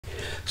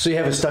So you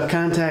have a stuck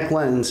contact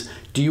lens.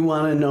 Do you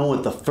want to know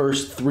what the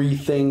first 3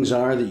 things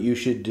are that you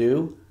should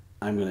do?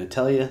 I'm going to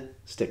tell you.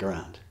 Stick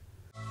around.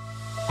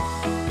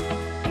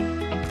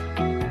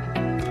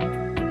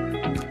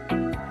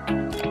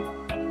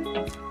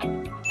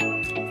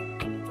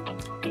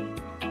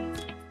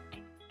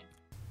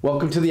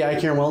 Welcome to the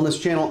EyeCare and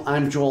Wellness channel.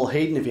 I'm Joel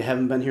Hayden. If you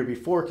haven't been here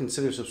before,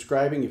 consider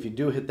subscribing. If you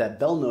do, hit that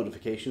bell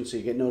notification so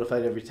you get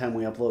notified every time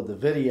we upload the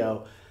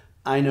video.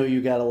 I know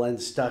you got a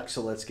lens stuck,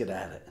 so let's get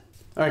at it.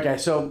 All right,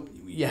 guys, so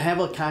you have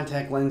a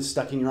contact lens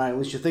stuck in your eye. At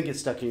least you think it's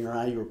stuck in your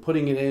eye. You were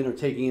putting it in or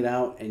taking it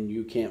out, and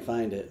you can't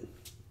find it.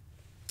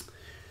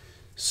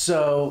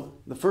 So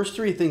the first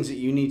 3 things that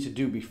you need to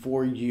do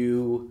before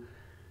you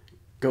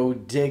go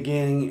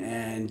digging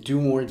and do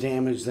more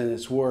damage than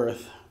it's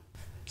worth.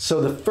 So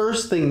the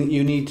first thing that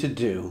you need to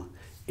do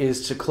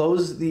is to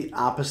close the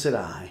opposite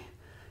eye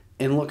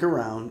and look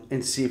around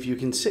and see if you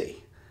can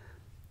see.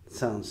 It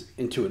sounds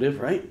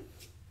intuitive, right?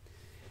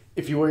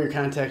 If you wear your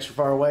contacts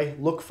far away,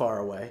 look far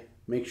away.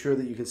 Make sure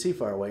that you can see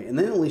far away, and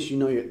then at least you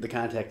know the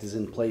contact is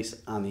in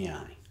place on the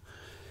eye.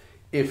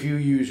 If you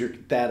use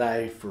that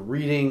eye for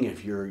reading,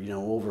 if you're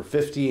over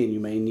 50 and you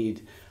may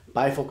need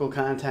bifocal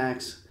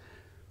contacts,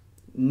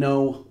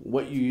 know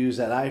what you use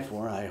that eye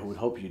for. I would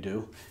hope you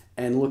do.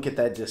 And look at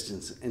that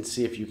distance and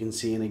see if you can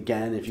see. And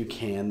again, if you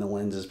can, the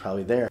lens is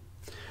probably there.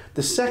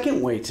 The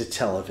second way to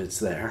tell if it's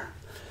there,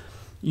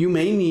 you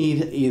may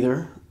need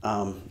either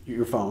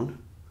your phone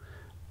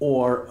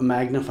or a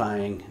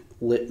magnifying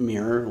lit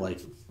mirror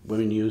like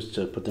women use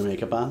to put their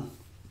makeup on.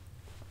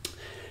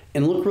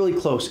 And look really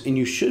close, and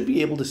you should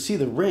be able to see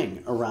the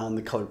ring around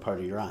the colored part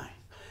of your eye.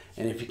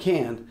 And if you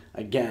can,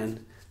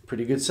 again,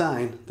 pretty good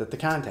sign that the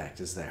contact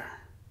is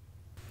there.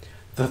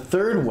 The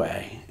third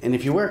way, and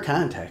if you wear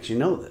contacts, you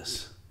know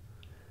this,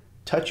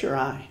 touch your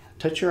eye.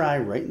 Touch your eye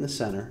right in the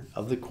center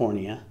of the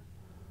cornea.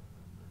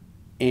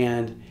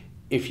 And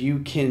if you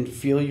can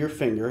feel your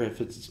finger,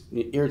 if it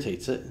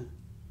irritates it,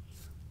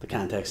 the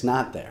contact's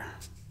not there.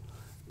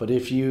 But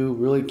if you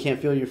really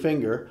can't feel your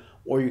finger,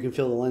 or you can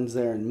feel the lens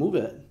there and move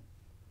it,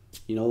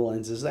 you know the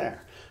lens is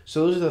there.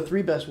 So those are the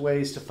 3 best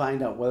ways to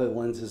find out whether the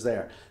lens is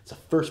there. It's the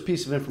first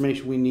piece of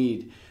information we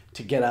need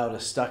to get out a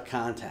stuck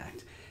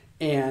contact.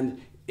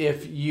 And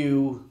if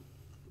you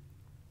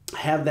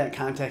have that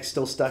contact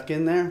still stuck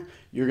in there,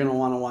 you're going to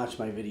want to watch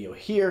my video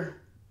here,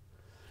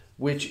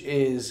 which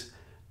is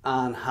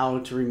on how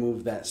to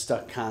remove that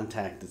stuck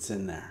contact that's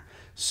in there.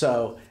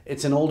 So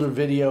it's an older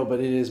video, but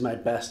it is my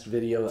best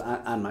video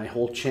on my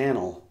whole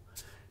channel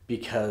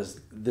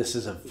because this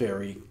is a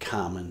very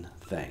common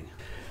thing.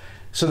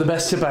 So the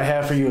best tip I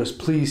have for you is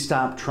please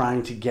stop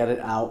trying to get it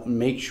out,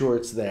 make sure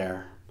it's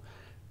there,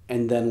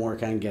 and then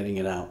work on getting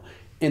it out.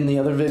 In the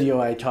other video,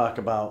 I talk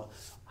about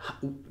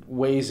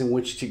ways in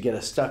which to get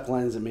a stuck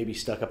lens that may be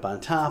stuck up on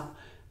top,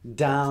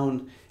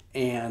 down,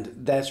 and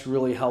that's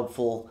really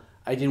helpful.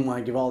 I didn't want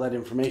to give all that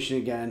information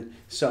again,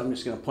 so I'm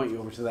just going to point you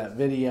over to that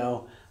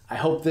video. I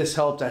hope this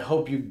helped. I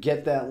hope you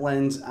get that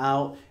lens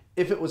out.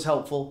 If it was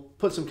helpful,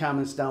 put some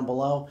comments down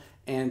below,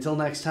 and until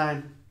next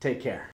time, take care.